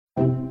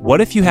What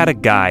if you had a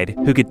guide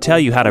who could tell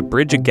you how to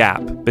bridge a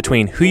gap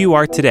between who you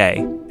are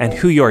today and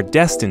who you're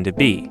destined to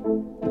be?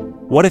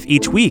 What if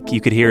each week you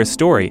could hear a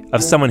story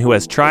of someone who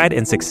has tried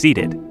and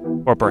succeeded,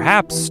 or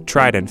perhaps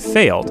tried and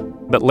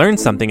failed, but learned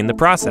something in the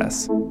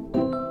process?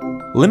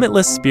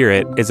 Limitless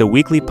Spirit is a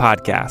weekly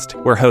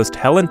podcast where host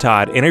Helen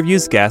Todd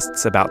interviews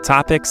guests about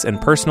topics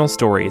and personal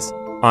stories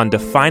on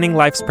defining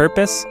life's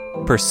purpose,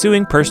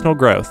 pursuing personal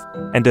growth,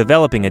 and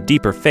developing a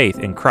deeper faith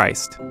in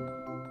Christ.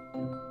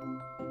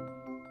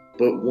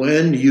 But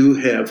when you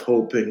have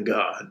hope in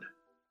God,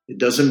 it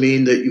doesn't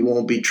mean that you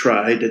won't be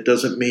tried. It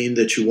doesn't mean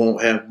that you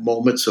won't have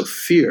moments of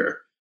fear.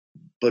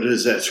 But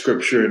as that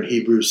scripture in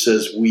Hebrews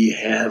says, we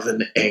have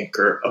an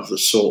anchor of the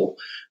soul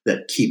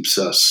that keeps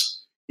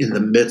us in the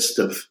midst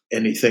of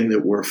anything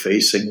that we're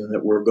facing and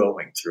that we're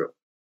going through.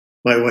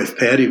 My wife,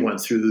 Patty,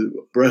 went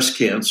through breast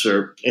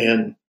cancer,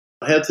 and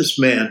I had this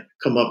man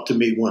come up to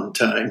me one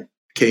time,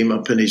 came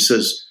up and he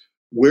says,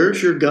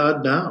 "Where's your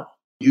God now?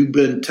 You've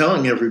been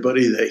telling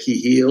everybody that he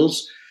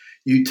heals.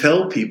 You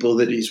tell people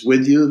that he's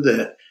with you,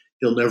 that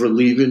he'll never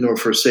leave you nor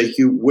forsake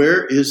you.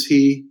 Where is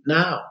he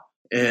now?"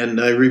 And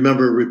I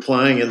remember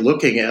replying and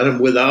looking at him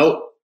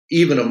without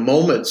even a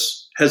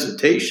moment's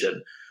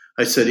hesitation.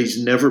 I said,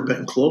 "He's never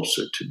been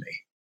closer to me."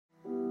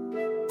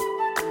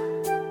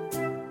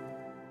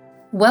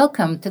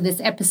 Welcome to this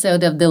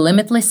episode of the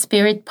Limitless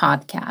Spirit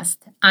podcast.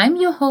 I'm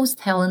your host,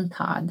 Helen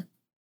Todd.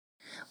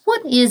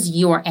 What is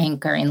your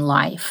anchor in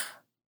life?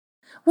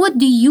 What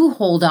do you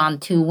hold on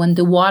to when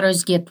the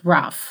waters get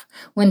rough,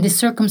 when the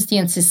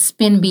circumstances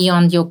spin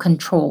beyond your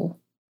control?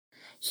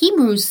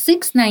 Hebrews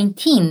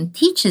 6:19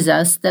 teaches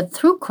us that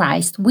through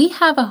Christ we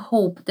have a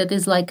hope that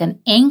is like an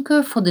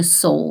anchor for the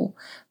soul,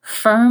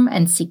 firm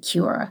and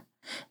secure.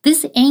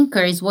 This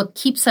anchor is what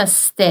keeps us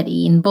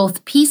steady in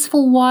both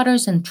peaceful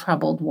waters and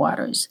troubled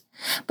waters.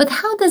 But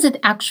how does it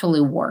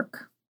actually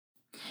work?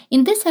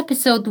 In this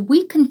episode,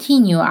 we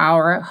continue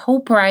our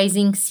Hope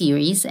Rising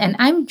series, and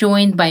I'm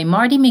joined by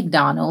Marty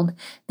McDonald,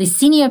 the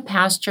senior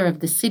pastor of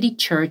the City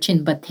Church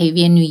in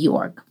Batavia, New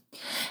York.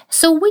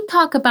 So we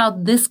talk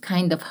about this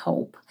kind of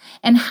hope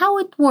and how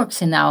it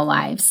works in our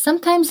lives,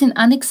 sometimes in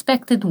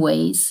unexpected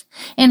ways,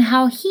 and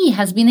how he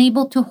has been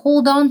able to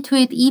hold on to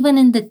it even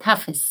in the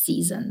toughest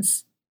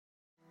seasons.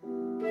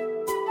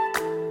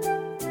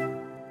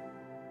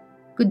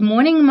 Good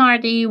morning,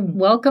 Marty.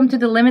 Welcome to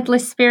the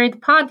Limitless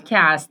Spirit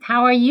podcast.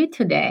 How are you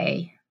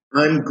today?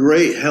 I'm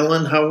great,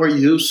 Helen. How are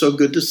you? So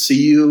good to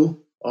see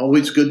you.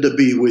 Always good to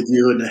be with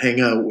you and to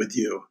hang out with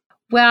you.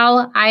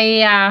 Well,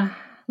 I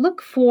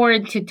look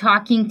forward to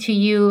talking to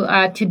you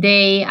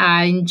today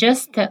in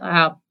just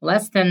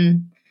less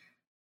than,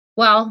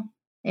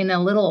 in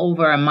a little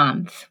over a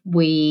month.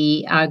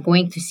 We are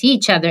going to see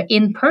each other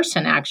in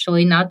person,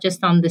 actually, not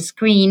just on the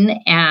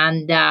screen.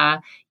 And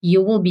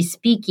you will be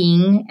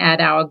speaking at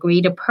our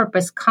Greater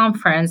Purpose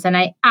Conference. And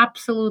I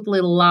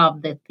absolutely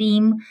love the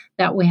theme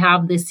that we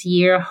have this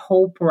year,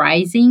 Hope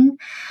Rising,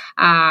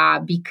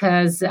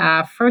 because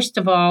first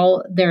of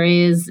all, there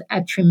is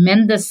a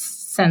tremendous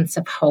sense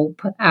of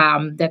hope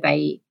that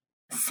I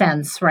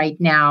sense right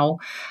now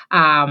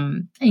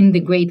in the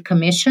Great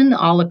Commission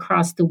all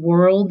across the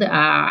world.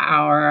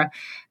 Our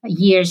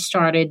year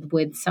started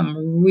with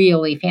some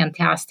really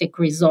fantastic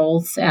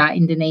results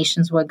in the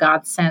nations where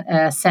God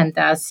sent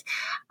us.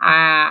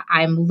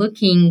 I'm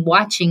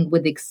watching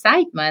with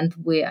excitement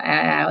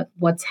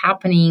what's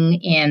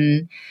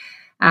happening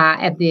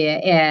at the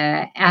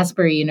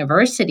Asbury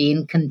University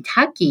in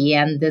Kentucky,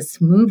 and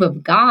this move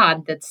of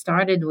God that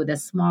started with a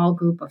small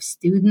group of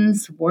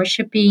students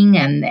worshiping,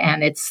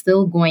 and it's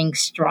still going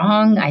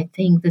strong. I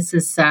think this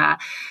is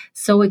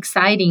so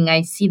exciting.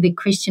 I see the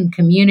Christian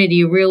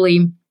community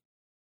really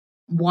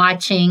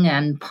watching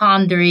and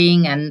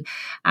pondering, and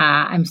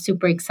I'm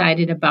super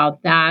excited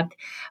about that.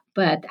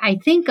 But I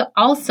think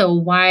also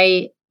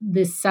why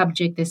this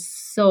subject is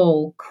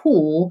so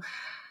cool,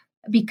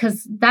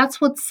 because that's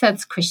what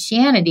sets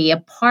Christianity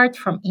apart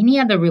from any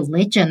other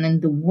religion in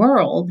the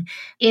world.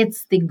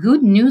 It's the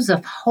good news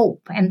of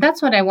hope. And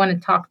that's what I want to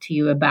talk to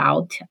you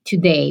about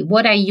today.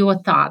 What are your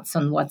thoughts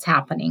on what's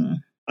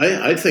happening?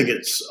 I think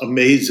it's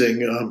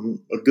amazing.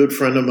 A good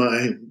friend of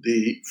mine,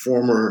 the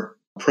former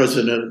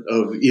president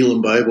of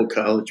Elam Bible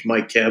College,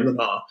 Mike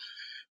Kavanaugh,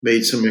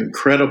 made some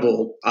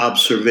incredible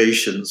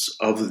observations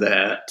of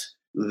that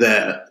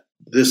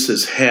this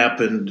has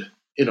happened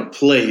in a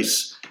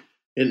place.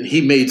 And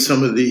he made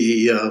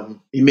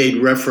he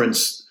made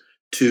reference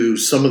to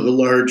some of the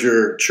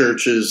larger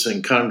churches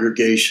and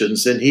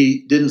congregations. And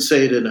he didn't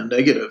say it in a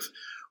negative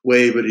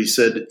way, but he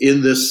said,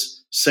 in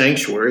this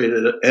sanctuary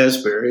at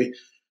Asbury,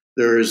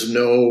 there is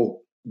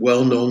no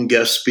well-known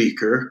guest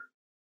speaker.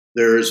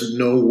 There is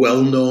no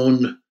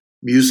well-known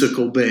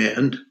musical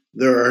band.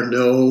 There are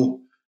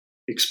no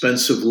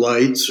expensive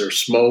lights or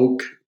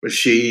smoke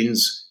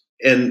machines.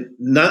 And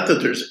not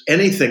that there's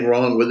anything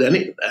wrong with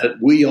any of that.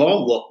 We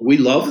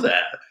love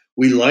that.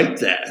 We like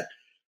that.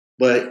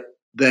 But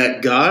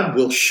that God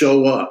will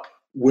show up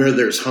where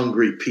there's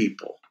hungry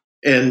people.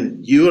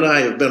 And you and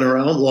I have been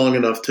around long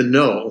enough to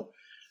know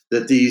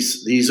that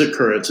these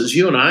occurrences,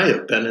 you and I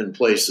have been in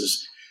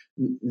places,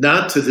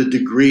 not to the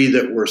degree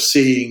that we're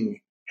seeing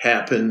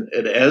happen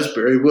at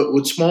Asbury, but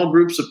with small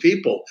groups of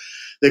people,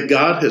 that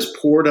God has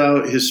poured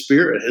out his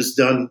Spirit, has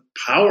done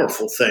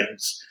powerful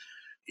things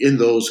in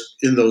those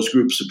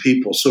groups of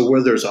people. So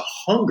where there's a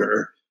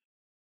hunger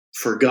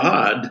for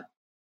God,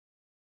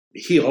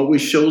 he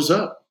always shows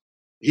up.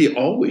 He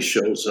always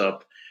shows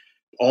up.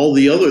 All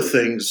the other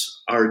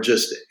things are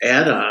just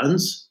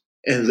add-ons.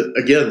 And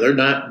again, they're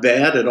not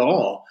bad at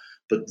all,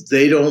 but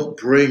they don't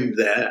bring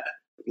that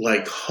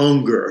like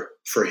hunger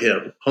for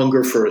him,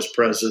 hunger for his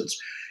presence,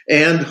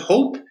 and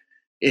hope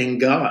in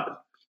God.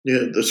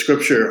 The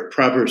scripture,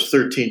 Proverbs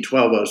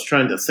 13:12, I was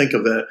trying to think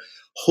of it.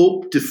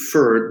 Hope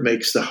deferred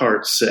makes the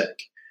heart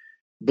sick,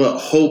 but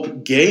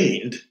hope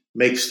gained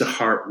makes the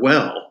heart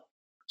well.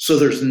 So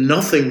there's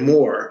nothing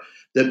more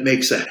that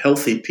makes a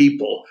healthy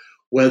people,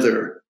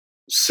 whether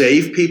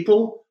saved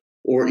people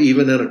or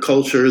even in a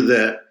culture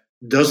that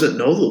doesn't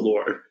know the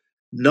Lord,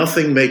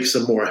 nothing makes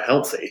them more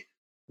healthy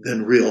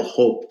than real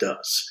hope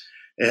does.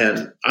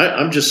 And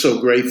I'm just so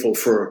grateful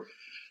for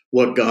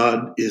what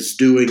God is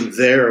doing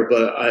there.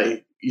 But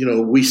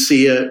we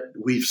see it,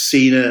 we've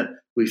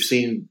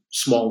seen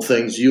small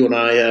things. You and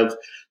I have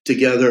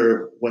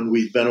together when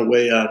we've been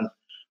away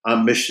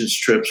on missions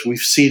trips. We've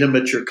seen them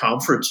at your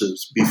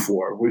conferences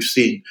before. We've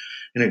seen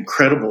an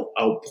incredible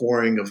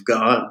outpouring of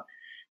God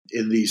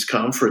in these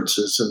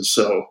conferences. And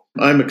so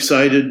I'm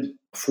excited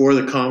for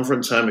the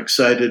conference. I'm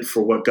excited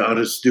for what God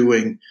is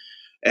doing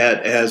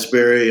at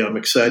Asbury. I'm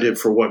excited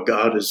for what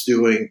God is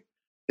doing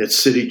at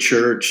City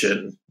Church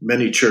and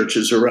many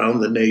churches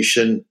around the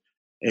nation.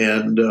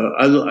 And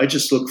I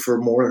just look for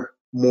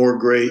more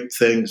great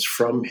things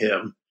from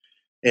him.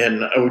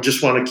 And I would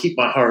just want to keep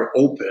my heart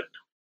open.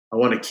 I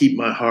want to keep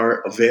my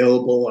heart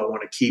available. I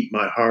want to keep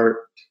my heart.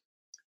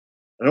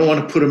 I don't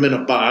want to put him in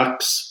a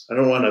box. I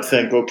don't want to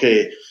think,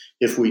 okay,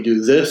 if we do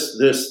this,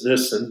 this,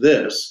 this, and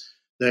this,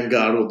 then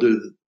God will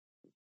do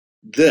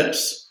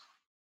this.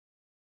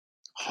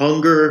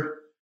 Hunger,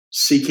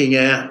 seeking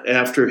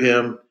after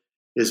him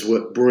is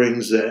what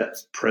brings that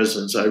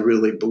presence. I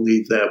really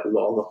believe that with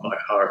all of my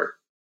heart.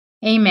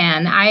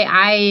 Amen.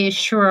 I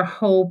sure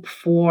hope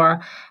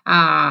for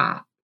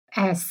a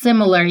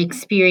similar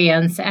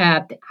experience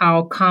at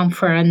our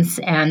conference.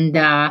 And,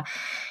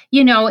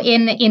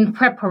 in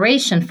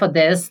preparation for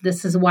this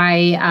is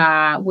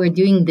why we're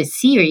doing the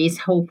series,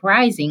 Hope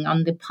Rising,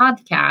 on the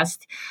podcast.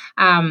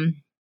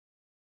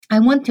 I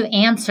want to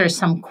answer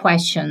some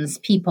questions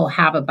people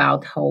have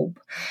about hope.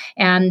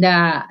 And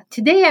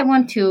today I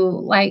want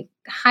to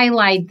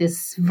highlight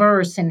this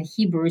verse in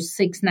Hebrews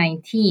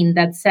 6:19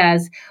 that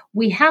says,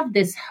 we have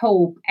this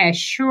hope, a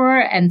sure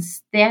and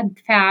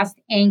steadfast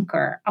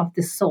anchor of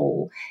the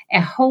soul,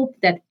 a hope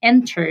that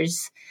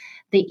enters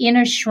the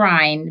inner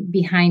shrine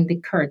behind the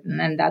curtain.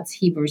 And that's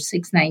Hebrews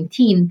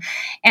 6:19.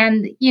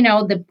 And,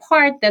 the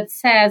part that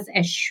says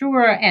a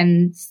sure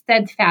and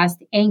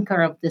steadfast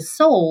anchor of the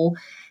soul,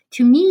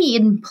 to me,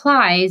 it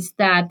implies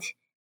that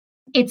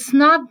it's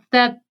not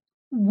that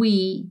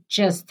we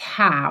just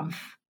have.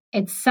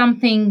 It's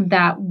something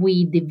that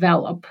we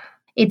develop.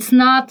 It's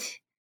not,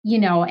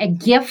 a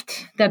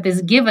gift that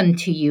is given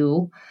to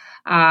you,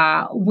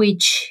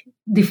 which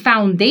the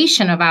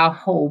foundation of our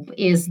hope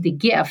is the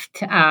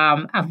gift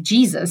of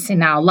Jesus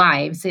in our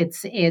lives.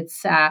 It's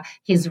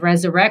his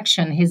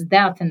resurrection, his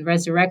death and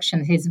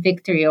resurrection, his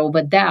victory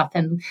over death,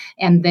 and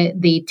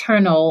the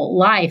eternal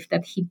life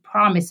that he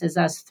promises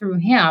us through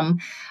him.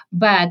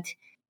 But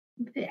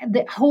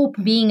the hope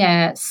being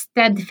a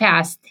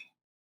steadfast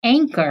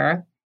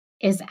anchor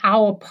is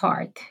our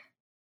part.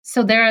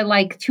 So there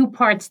are two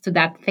parts to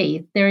that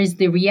faith. There is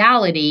the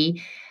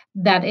reality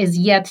that is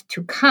yet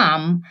to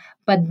come,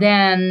 but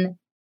then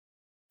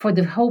for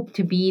the hope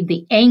to be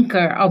the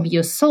anchor of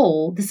your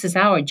soul, this is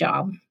our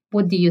job.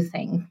 What do you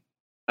think?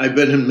 I've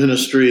been in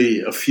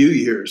ministry a few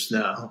years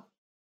now,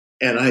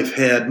 and I've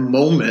had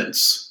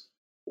moments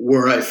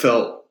where I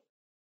felt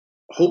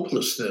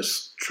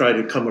hopelessness try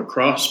to come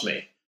across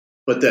me.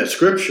 But that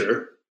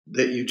scripture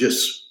that you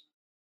just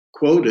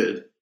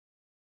quoted,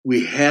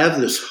 we have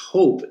this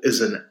hope as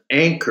an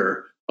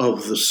anchor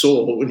of the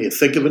soul. When you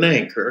think of an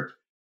anchor,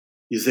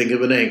 you think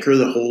of an anchor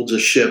that holds a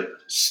ship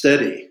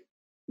steady.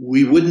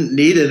 We wouldn't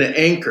need an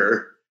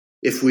anchor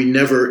if we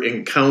never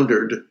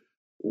encountered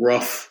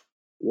rough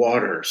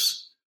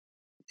waters,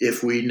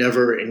 if we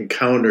never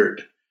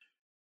encountered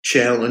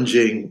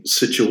challenging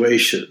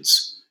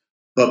situations.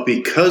 But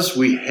because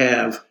we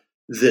have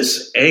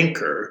this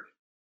anchor,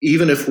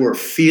 even if we're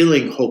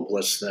feeling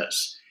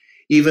hopelessness,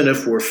 even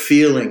if we're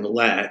feeling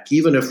lack,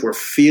 even if we're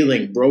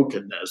feeling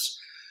brokenness,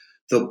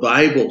 the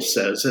Bible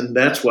says, and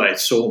that's why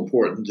it's so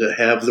important to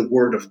have the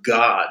Word of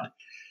God,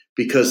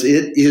 because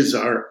it is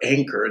our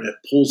anchor and it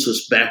pulls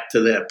us back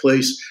to that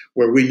place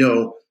where we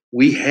know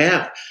we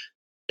have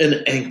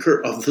an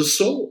anchor of the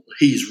soul.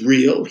 He's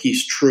real.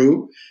 He's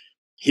true.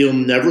 He'll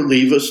never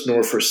leave us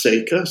nor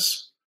forsake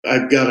us.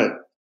 I've got a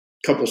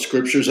couple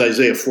scriptures,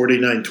 Isaiah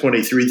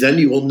 49:23. Then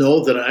you will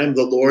know that I am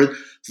the Lord.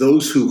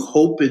 Those who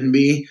hope in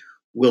me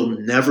will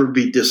never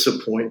be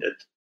disappointed.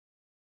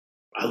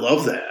 I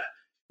love that.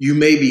 You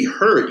may be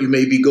hurt. You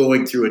may be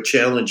going through a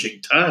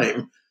challenging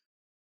time,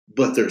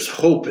 but there's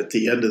hope at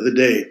the end of the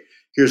day.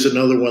 Here's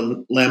another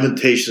one,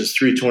 Lamentations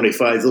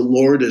 3:25. The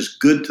Lord is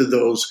good to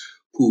those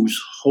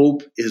whose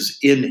hope is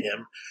in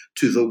him,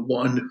 to the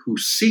one who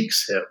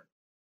seeks him.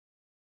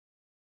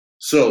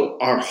 So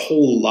our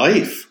whole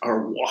life,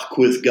 our walk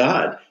with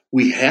God,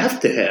 we have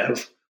to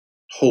have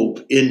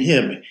hope in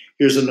him.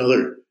 Here's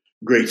another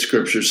great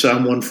scripture,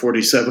 Psalm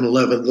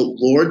 147:11. The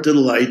Lord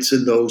delights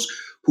in those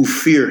who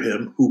fear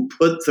him, who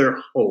put their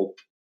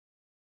hope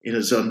in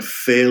his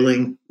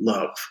unfailing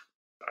love.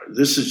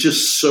 This is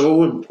just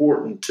so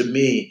important to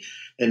me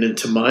and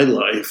into my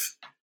life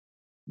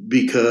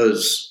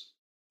because,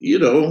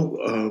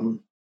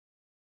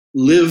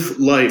 live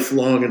life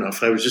long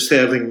enough. I was just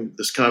having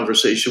this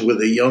conversation with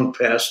a young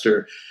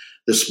pastor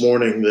this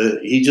morning that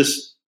he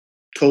just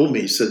told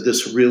me, he said,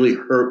 this really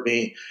hurt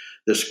me,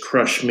 this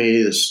crushed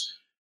me, this,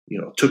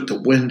 took the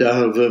wind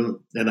out of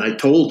him. And I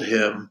told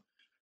him,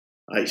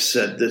 I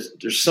said that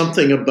there's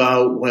something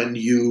about when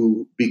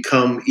you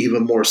become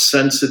even more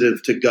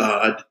sensitive to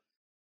God,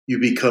 you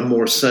become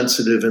more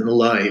sensitive in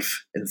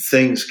life, and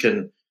things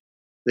can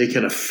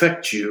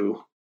affect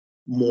you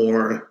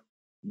more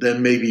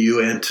than maybe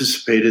you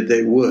anticipated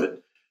they would.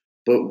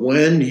 But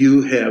when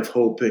you have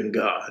hope in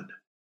God,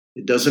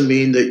 it doesn't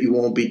mean that you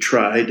won't be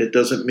tried. It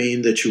doesn't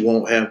mean that you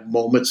won't have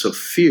moments of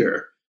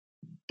fear.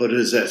 But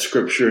as that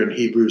scripture in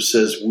Hebrews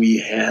says, we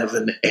have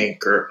an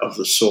anchor of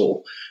the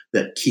soul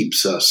that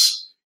keeps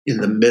us in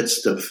the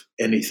midst of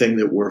anything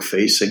that we're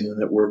facing and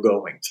that we're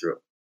going through.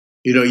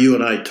 You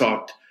and I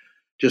talked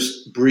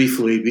just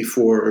briefly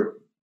before,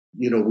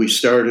 we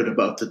started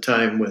about the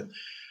time when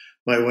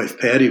my wife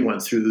Patty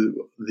went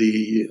through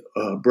the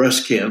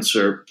breast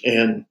cancer.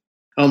 And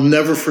I'll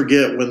never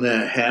forget when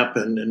that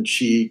happened. And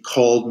she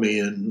called me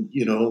and,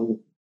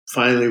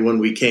 finally when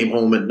we came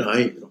home at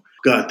night,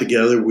 got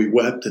together, we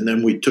wept, and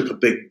then we took a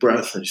big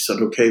breath and she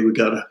said, okay, we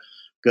gotta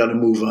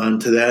move on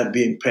to that.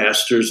 Being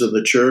pastors of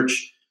the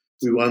church,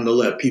 we wanted to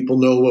let people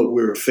know what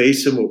we were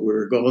facing, what we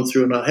were going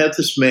through. And I had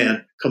this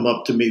man come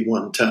up to me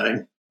one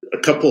time, a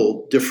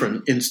couple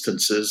different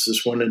instances.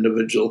 This one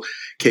individual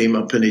came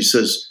up and he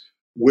says,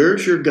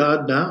 where's your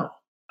God now?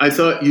 I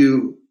thought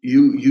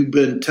you've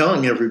been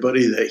telling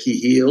everybody that he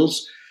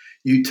heals.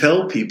 You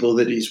tell people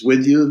that he's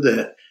with you,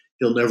 that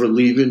he'll never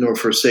leave you nor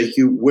forsake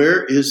you.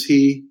 Where is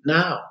he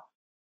now?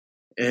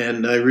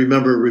 And I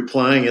remember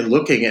replying and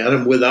looking at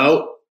him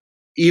without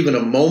even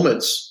a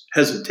moment's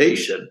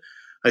hesitation.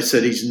 I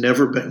said, he's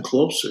never been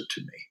closer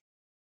to me.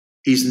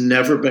 He's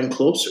never been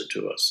closer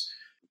to us.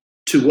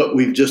 To what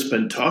we've just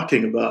been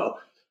talking about,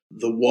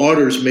 the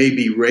waters may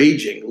be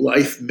raging,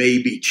 life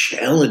may be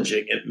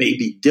challenging, it may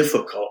be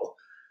difficult,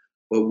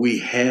 but we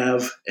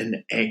have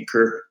an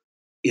anchor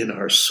in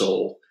our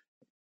soul,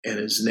 and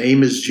his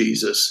name is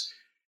Jesus,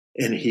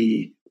 and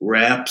he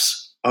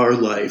wraps our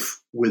life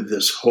with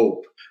this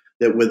hope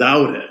that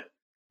without it,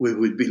 we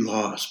would be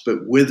lost, but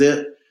with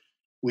it,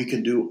 we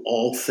can do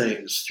all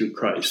things through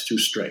Christ who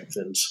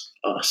strengthens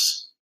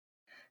us.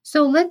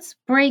 So let's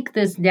break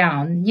this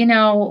down.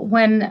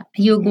 When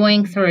you're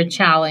going through a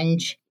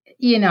challenge,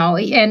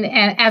 and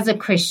as a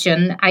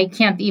Christian, I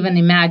can't even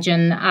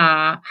imagine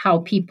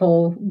how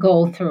people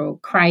go through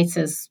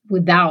crisis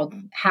without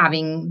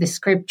having the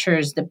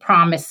scriptures, the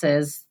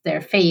promises, their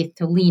faith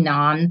to lean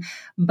on.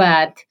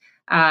 But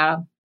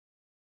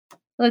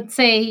let's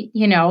say,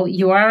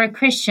 you are a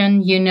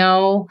Christian, you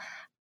know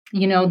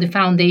the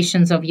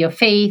foundations of your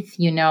faith,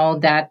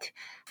 that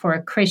for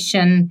a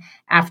Christian,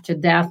 after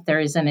death, there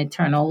is an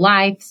eternal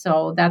life.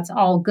 So that's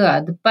all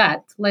good.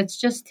 But let's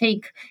just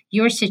take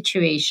your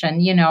situation,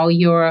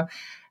 your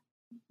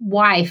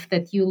wife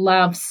that you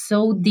love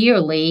so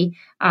dearly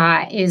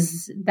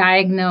is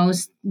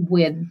diagnosed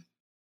with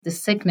the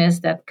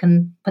sickness that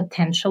can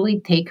potentially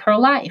take her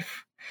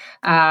life.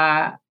 We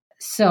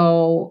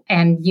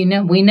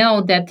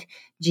know that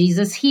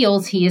Jesus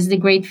heals. He is the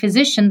great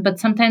physician, but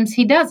sometimes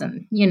he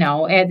doesn't.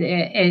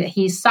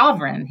 He's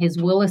sovereign. His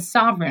will is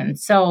sovereign.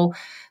 So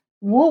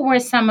what were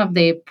some of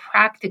the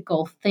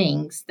practical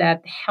things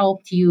that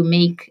helped you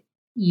make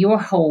your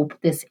hope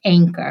this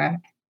anchor,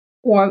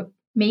 or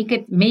make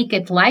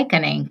it like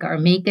an anchor,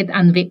 make it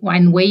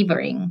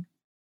unwavering?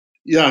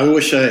 Yeah, I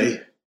wish I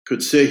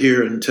could sit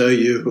here and tell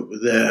you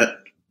that,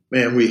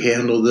 man, we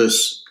handled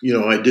this.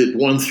 I did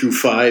 1 through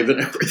 5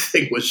 and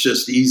everything was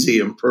just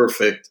easy and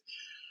perfect.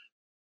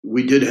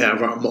 We did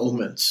have our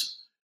moments.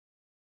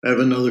 I have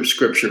another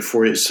scripture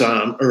for you,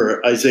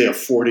 Isaiah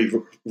 40,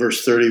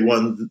 verse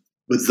 31.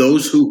 With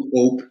those who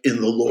hope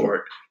in the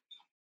Lord,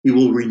 he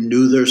will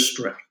renew their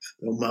strength.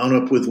 They'll mount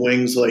up with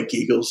wings like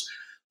eagles.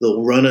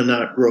 They'll run and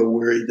not grow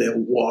weary. They'll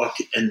walk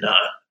and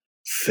not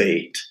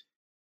faint.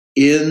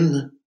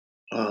 In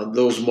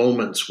those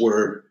moments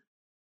where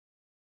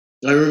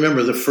I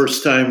remember the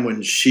first time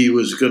when she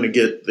was going to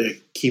get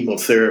the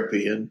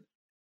chemotherapy, and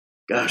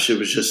gosh, it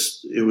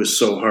was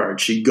so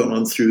hard. She'd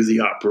gone through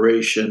the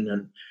operation,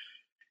 and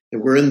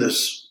we're in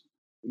this,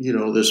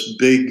 this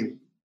big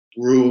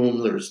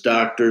room. There's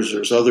doctors,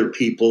 there's other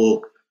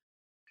people.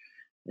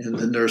 And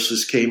the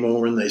nurses came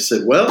over and they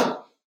said,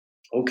 well,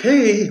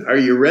 okay, are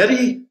you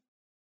ready?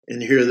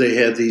 And here they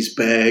had these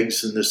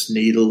bags and this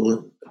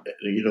needle.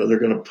 They're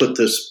going to put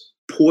this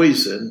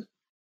poison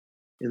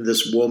in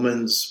this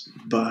woman's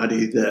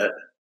body that,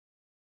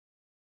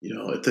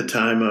 at the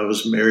time I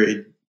was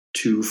married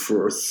to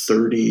for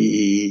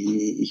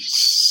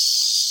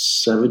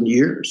 37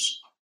 years.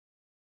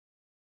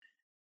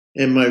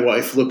 And my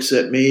wife looks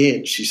at me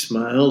and she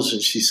smiles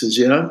and she says,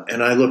 yeah.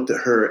 And I looked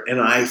at her and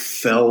I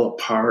fell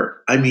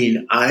apart. I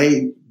mean,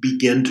 I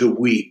began to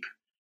weep.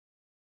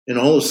 And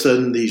all of a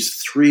sudden, these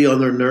 3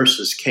 other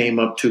nurses came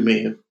up to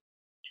me,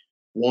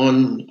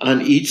 one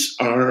on each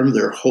arm.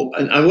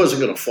 And I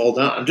wasn't going to fall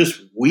down. I'm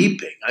just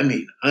weeping. I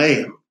mean,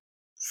 I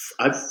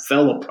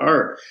fell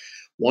apart.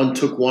 One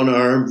took one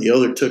arm, the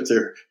other took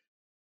their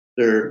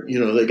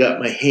they got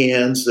my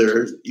hands.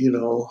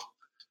 Mr.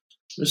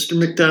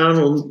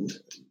 McDonald.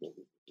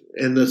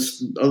 And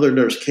this other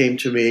nurse came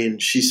to me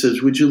and she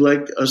says, would you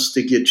like us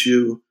to get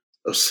you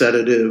a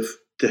sedative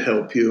to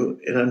help you?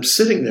 And I'm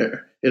sitting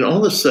there and all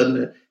of a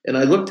sudden, and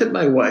I looked at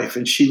my wife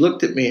and she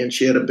looked at me and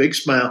she had a big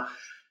smile.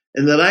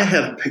 And then I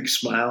had a big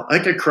smile. I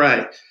could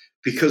cry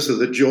because of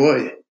the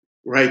joy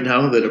right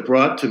now that it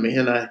brought to me.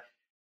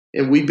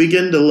 And we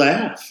began to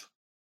laugh.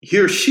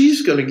 Here,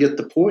 she's going to get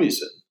the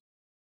poison.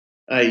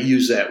 I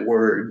use that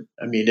word.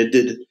 I mean, it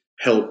did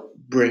help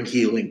bring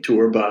healing to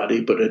her body,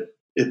 but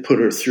it put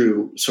her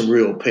through some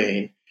real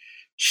pain.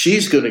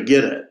 She's going to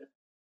get it.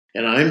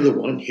 And I'm the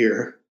one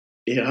here.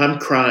 I'm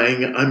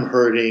crying. I'm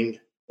hurting.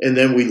 And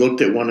then we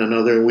looked at one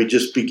another and we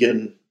just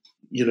began,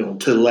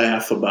 to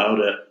laugh about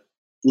it.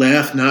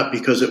 Laugh not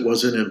because it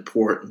wasn't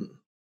important.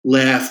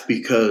 Laugh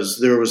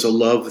because there was a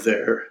love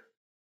there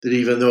that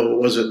even though it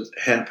wasn't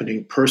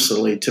happening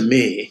personally to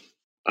me,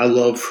 I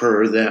love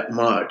her that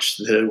much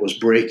that it was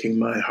breaking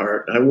my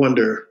heart. And I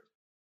wonder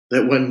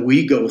that when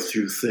we go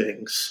through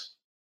things,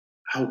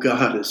 how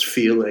God is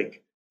feeling.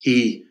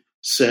 He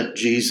sent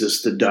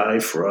Jesus to die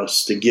for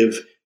us, to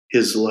give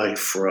his life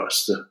for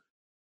us,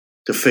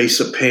 to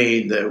face a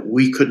pain that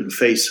we couldn't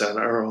face on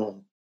our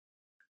own.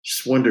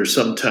 Just wonder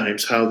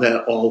sometimes how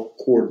that all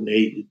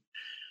coordinated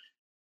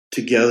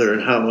together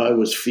and how I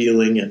was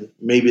feeling. And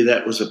maybe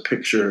that was a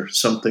picture,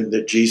 something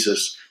that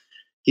Jesus,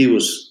 he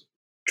was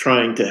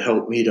trying to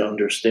help me to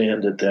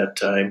understand at that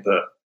time.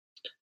 But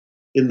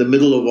in the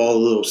middle of all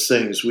of those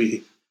things,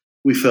 we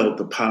felt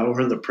the power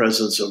and the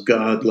presence of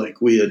God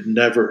like we had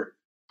never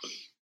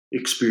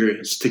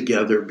experienced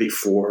together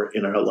before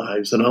in our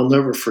lives. And I'll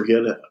never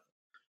forget it.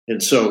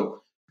 And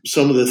so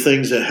some of the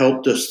things that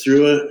helped us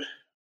through it,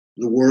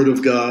 the Word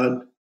of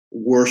God,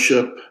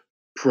 worship,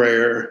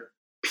 prayer,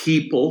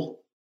 people,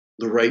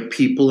 the right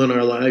people in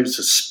our lives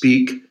to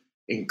speak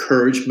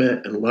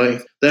encouragement and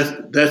life.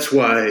 That's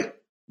why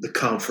the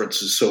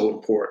conference is so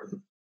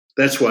important.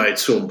 That's why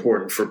it's so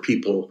important for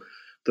people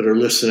that are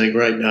listening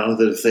right now,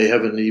 that if they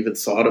haven't even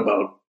thought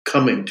about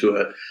coming to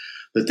it,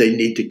 that they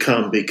need to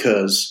come,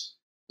 because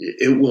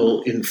it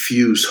will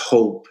infuse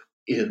hope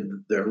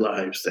in their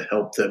lives to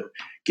help them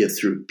get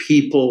through.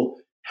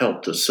 People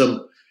helped us.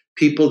 Some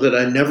people that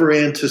I never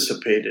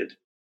anticipated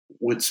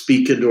would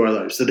speak into our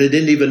lives, that I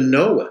didn't even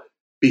know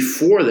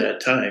before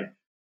that time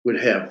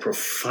would have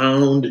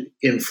profound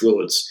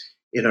influence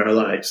in our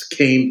lives,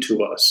 came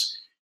to us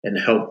and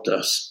helped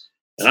us.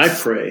 And I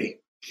pray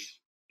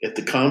at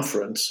the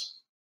conference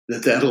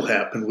that that'll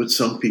happen with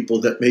some people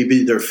that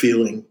maybe they're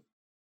feeling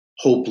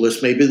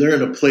hopeless. Maybe they're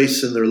in a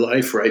place in their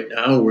life right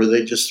now where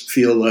they just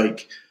feel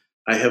like,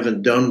 I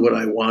haven't done what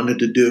I wanted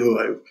to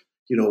do.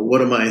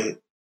 What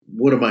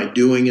am I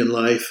doing in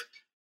life?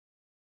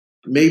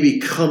 Maybe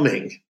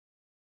coming,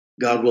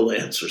 God will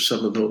answer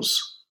some of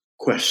those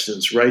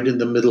questions right in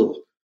the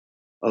middle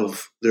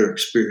of their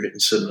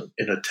experience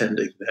in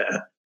attending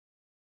that.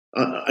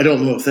 I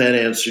don't know if that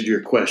answered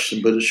your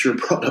question, but it sure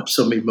brought up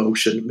some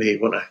emotion to me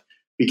when I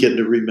begin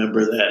to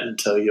remember that and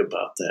tell you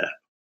about that.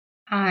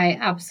 I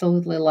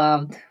absolutely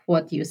loved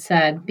what you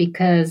said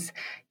because,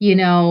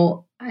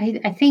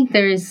 I think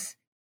there's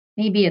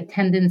maybe a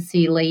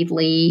tendency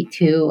lately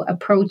to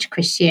approach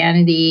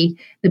Christianity,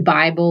 the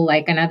Bible,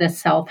 like another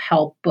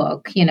self-help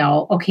book.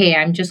 Okay,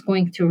 I'm just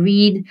going to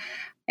read,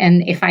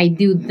 and if I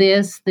do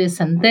this, this,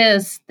 and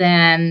this,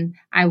 then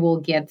I will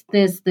get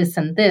this, this,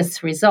 and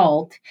this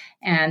result.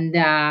 And,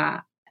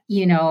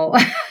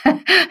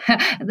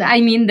 I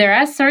mean, there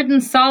are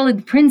certain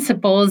solid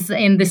principles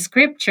in the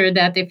scripture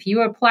that if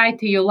you apply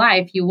to your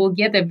life, you will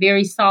get a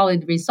very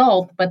solid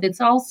result. But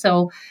it's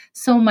also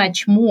so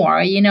much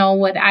more.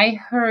 What I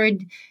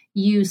heard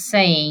you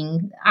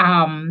saying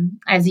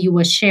as you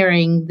were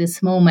sharing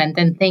this moment,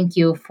 and thank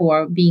you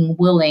for being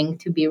willing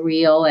to be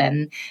real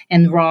and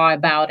raw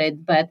about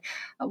it. But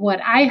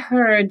what I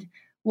heard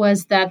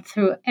was that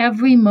through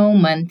every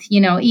moment,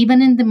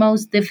 even in the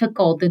most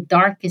difficult, the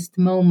darkest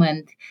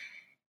moment,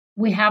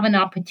 we have an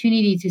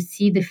opportunity to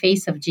see the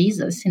face of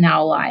Jesus in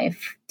our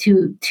life,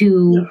 to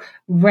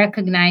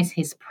recognize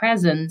his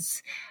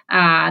presence,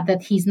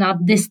 that he's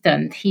not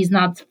distant, he's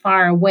not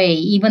far away,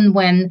 even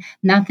when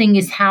nothing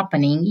is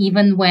happening,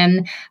 even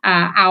when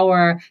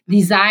our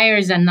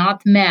desires are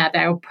not met,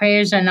 our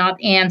prayers are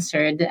not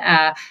answered,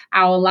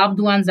 our loved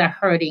ones are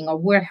hurting or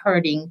we're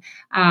hurting.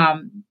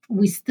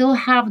 We still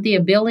have the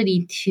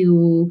ability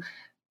to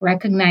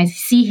recognize,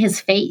 see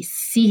his face,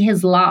 see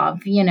his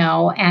love,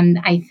 and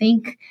I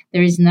think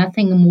there is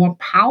nothing more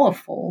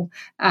powerful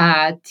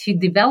to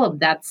develop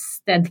that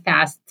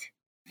steadfast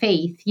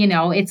faith.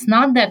 It's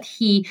not that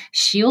he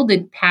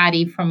shielded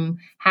Patty from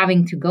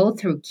having to go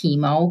through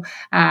chemo.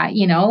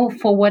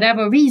 For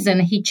whatever reason,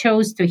 he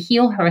chose to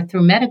heal her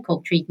through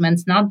medical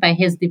treatments, not by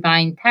his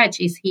divine touch.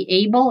 Is he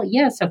able?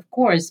 Yes, of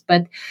course.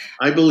 But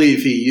I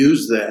believe he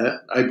used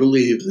that. I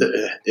believe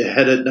that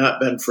had it not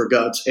been for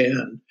God's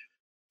hand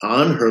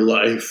on her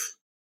life,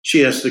 she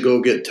has to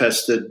go get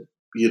tested.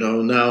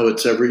 Now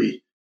it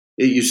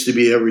used to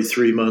be every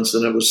 3 months,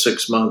 and it was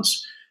 6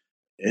 months.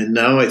 And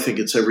now I think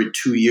it's every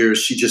 2 years.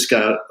 She just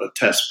got a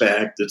test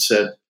back that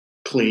said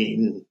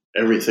clean,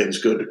 everything's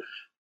good.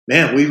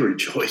 Man, we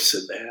rejoice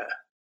in that.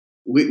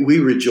 We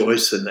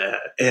rejoice in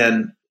that.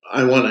 And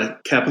I want to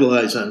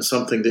capitalize on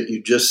something that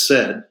you just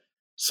said.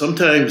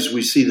 Sometimes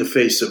we see the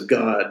face of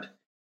God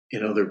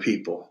in other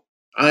people.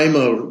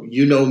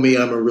 You know me,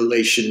 I'm a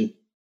relational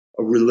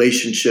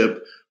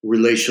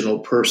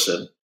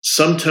person.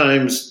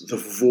 Sometimes the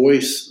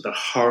voice, the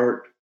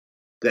heart,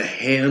 the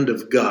hand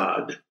of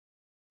God,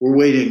 we're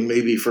waiting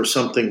maybe for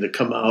something to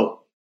come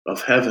out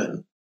of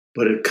heaven,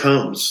 but it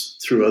comes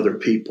through other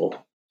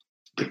people.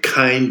 The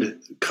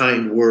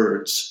kind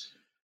words,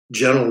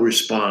 gentle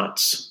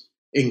response,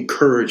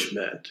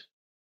 encouragement,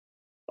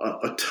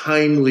 a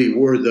timely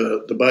word.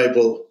 The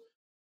Bible,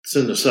 it's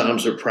in the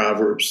Psalms or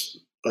Proverbs.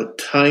 A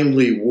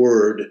timely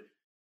word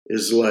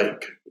is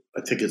like,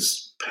 I think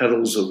it's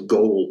petals of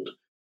gold.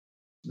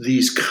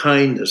 These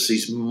kindness,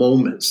 these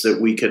moments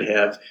that we can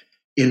have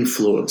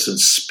influence and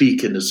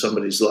speak into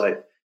somebody's life,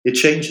 it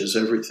changes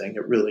everything.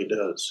 It really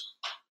does.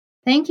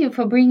 Thank you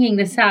for bringing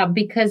this up,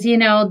 because,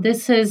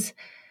 this is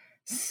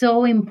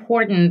so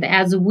important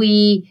as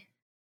we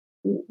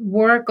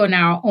work on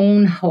our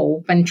own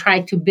hope and try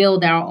to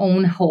build our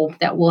own hope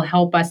that will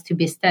help us to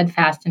be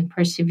steadfast and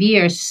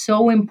persevere.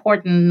 So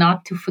important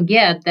not to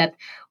forget that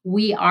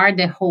we are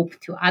the hope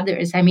to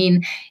others. I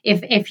mean,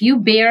 if you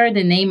bear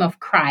the name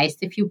of Christ,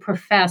 if you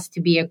profess to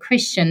be a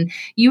Christian,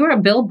 you're a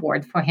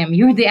billboard for him.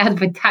 You're the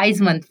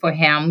advertisement for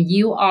him.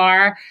 You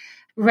are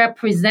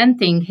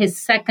representing his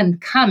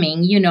second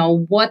coming,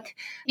 what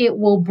it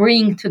will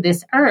bring to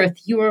this earth.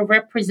 You are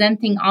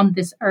representing on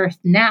this earth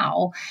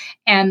now.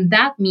 And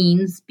that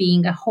means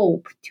being a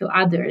hope to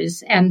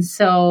others. And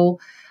so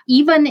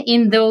even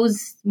in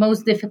those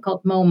most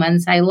difficult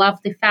moments, I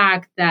love the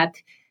fact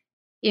that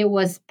it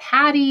was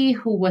Patty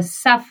who was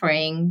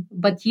suffering,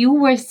 but you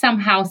were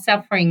somehow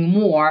suffering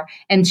more,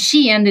 and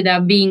she ended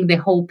up being the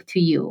hope to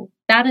you.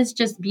 That is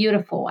just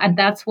beautiful. And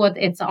that's what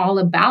it's all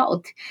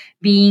about,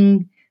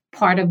 being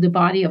part of the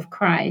body of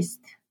Christ.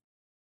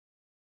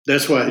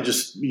 That's why I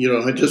just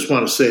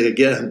want to say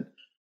again,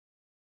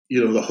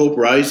 the Hope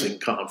Rising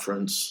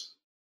Conference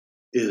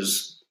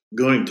is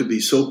going to be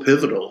so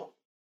pivotal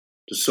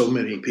to so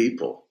many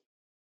people.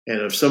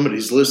 And if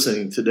somebody's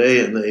listening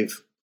today and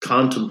they've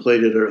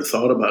contemplated or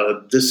thought about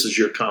it, this is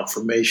your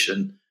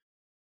confirmation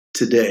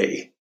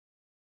today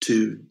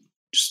to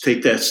just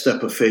take that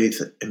step of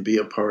faith and be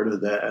a part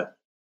of that.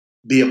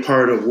 Be a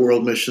part of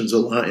World Missions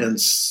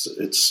Alliance.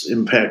 It's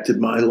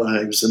impacted my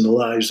lives and the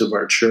lives of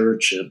our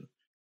church, and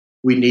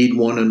we need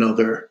one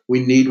another.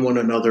 We need one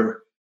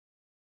another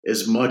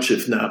as much,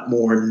 if not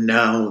more,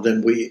 now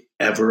than we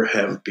ever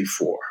have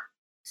before.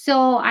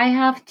 So I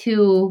have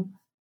to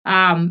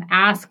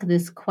ask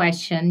this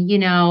question,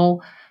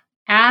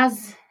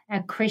 as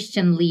a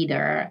Christian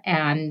leader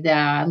and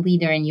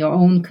leader in your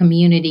own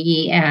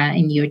community,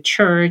 in your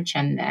church,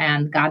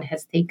 and God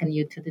has taken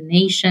you to the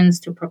nations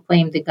to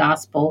proclaim the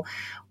gospel.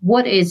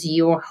 What is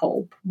your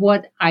hope?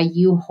 What are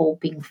you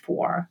hoping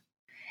for?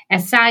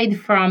 Aside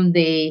from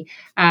the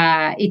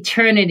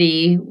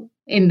eternity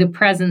in the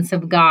presence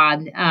of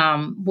God,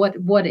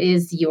 what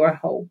is your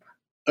hope?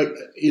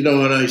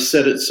 And I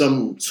said it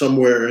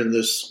somewhere in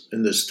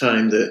this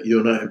time that you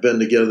and I have been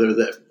together,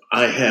 that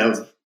I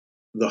have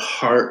the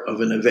heart of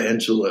an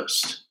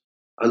evangelist.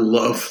 I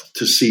love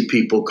to see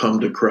people come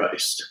to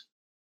Christ.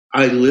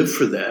 I live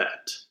for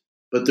that.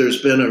 But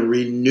there's been a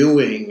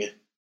renewing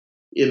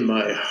in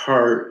my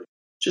heart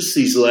just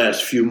these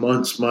last few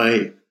months.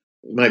 My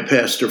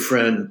pastor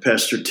friend,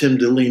 Pastor Tim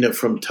Delina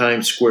from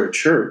Times Square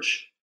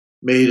Church,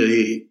 made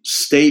a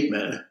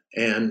statement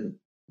and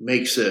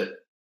makes it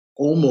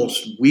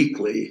almost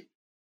weekly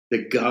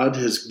that God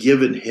has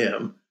given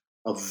him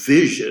a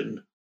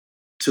vision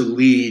to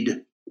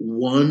lead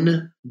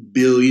 1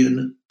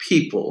 billion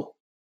people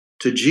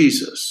to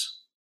Jesus.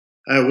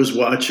 I was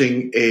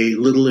watching a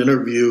little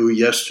interview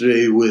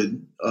yesterday with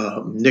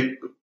Nick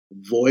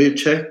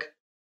Vujicic,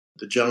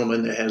 the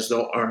gentleman that has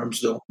no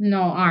arms,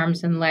 no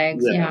arms and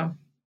legs. Yeah.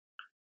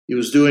 He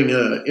was doing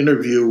an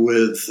interview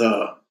with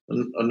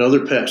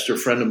another pastor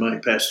friend of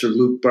mine, Pastor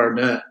Luke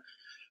Barnett,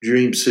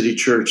 Dream City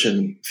Church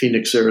in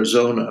Phoenix,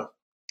 Arizona,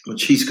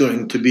 which he's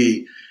going to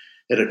be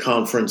at a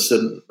conference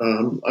that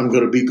I'm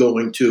going to be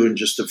going to in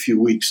just a few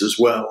weeks as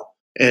well.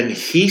 And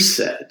he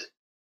said,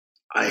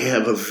 I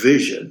have a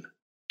vision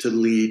to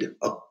lead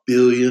 1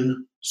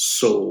 billion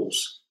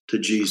souls to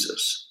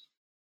Jesus.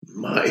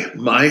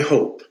 My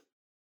hope,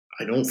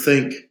 I don't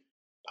think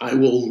I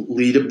will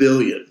lead 1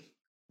 billion,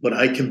 but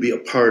I can be a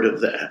part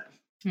of that.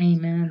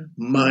 Amen.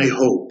 My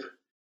hope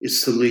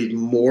is to lead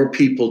more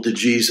people to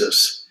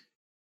Jesus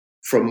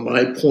from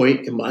my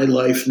point in my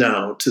life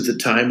now to the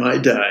time I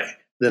die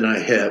than I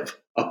have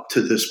up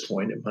to this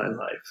point in my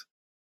life.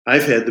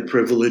 I've had the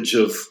privilege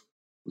of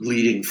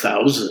leading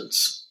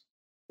thousands,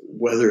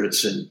 whether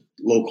it's in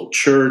local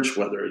church,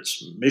 whether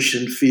it's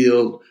mission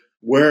field,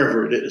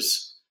 wherever it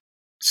is,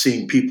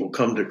 seeing people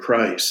come to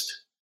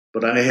Christ.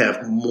 But I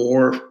have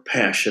more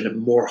passion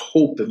and more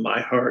hope in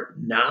my heart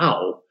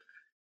now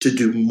to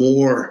do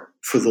more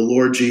for the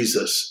Lord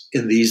Jesus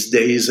in these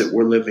days that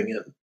we're living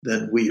in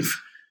than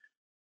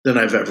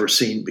I've ever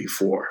seen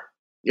before.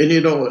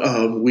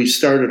 And, we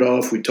started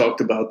off, we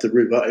talked about the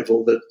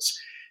revival that's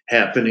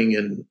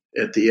happening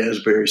at the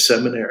Asbury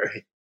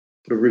Seminary.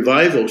 But a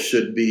revival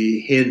should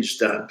be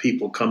hinged on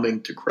people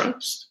coming to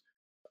Christ.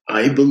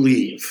 I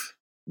believe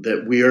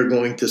that we are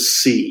going to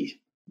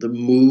see the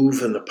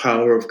move and the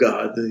power of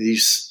God in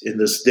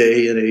this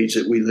day and age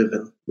that we live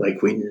in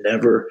like we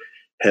never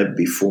have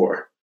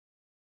before.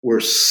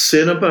 Where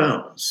sin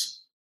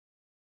abounds,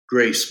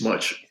 grace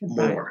much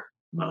more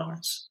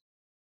abounds.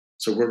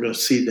 So we're going to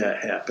see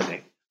that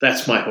happening.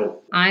 That's my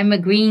hope. I'm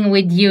agreeing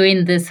with you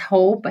in this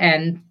hope,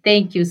 and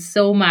thank you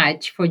so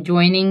much for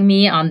joining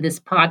me on this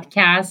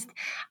podcast.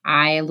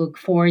 I look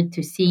forward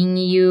to seeing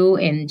you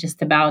in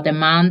just about a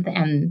month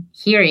and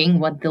hearing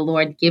what the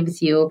Lord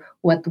gives you,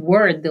 what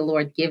word the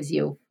Lord gives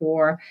you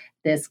for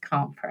this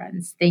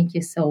conference. Thank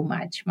you so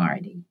much,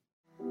 Marty.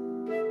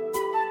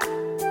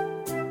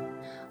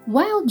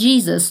 While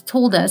Jesus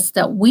told us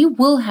that we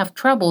will have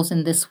troubles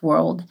in this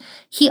world,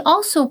 he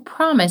also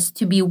promised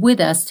to be with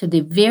us to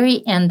the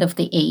very end of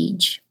the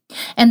age.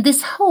 And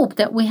this hope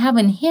that we have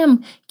in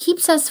him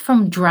keeps us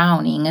from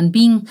drowning and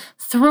being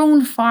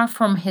thrown far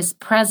from his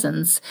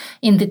presence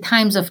in the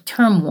times of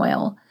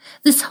turmoil.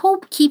 This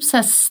hope keeps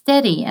us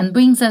steady and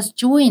brings us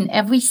joy in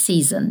every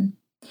season.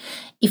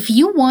 If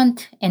you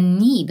want and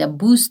need a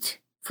boost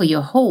for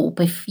your hope,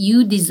 if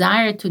you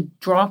desire to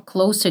draw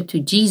closer to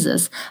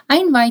Jesus, I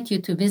invite you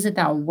to visit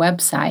our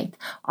website,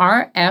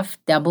 rfwma.org,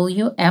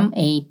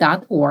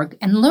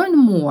 and learn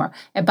more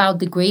about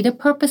the Greater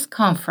Purpose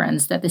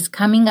Conference that is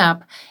coming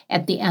up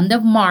at the end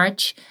of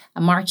March,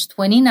 March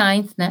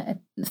 29th,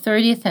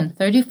 30th, and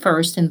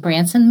 31st in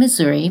Branson,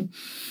 Missouri,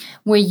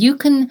 where you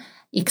can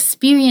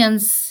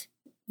experience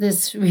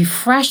this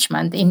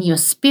refreshment in your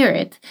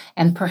spirit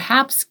and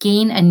perhaps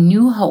gain a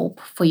new hope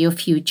for your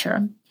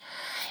future.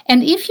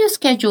 And if your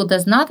schedule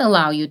does not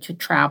allow you to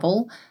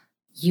travel,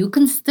 you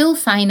can still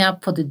sign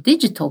up for the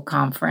digital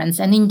conference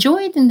and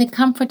enjoy it in the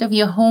comfort of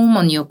your home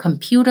on your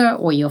computer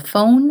or your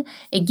phone.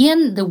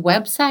 Again, the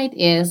website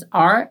is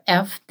rfwma.org.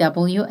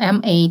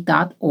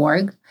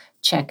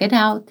 Check it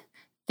out.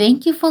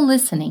 Thank you for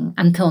listening.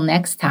 Until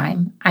next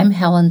time, I'm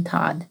Helen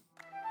Todd.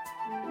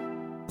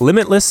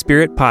 Limitless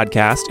Spirit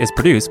Podcast is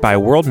produced by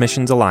World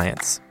Missions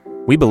Alliance.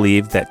 We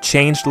believe that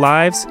changed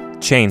lives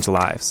change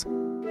lives.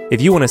 If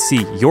you want to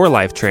see your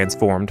life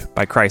transformed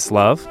by Christ's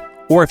love,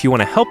 or if you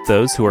want to help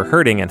those who are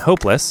hurting and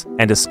hopeless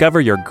and discover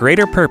your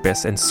greater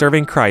purpose in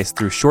serving Christ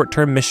through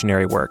short-term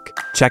missionary work,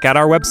 check out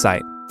our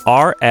website,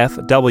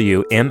 rfwma.org,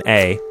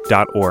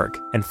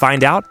 and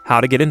find out how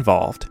to get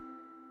involved.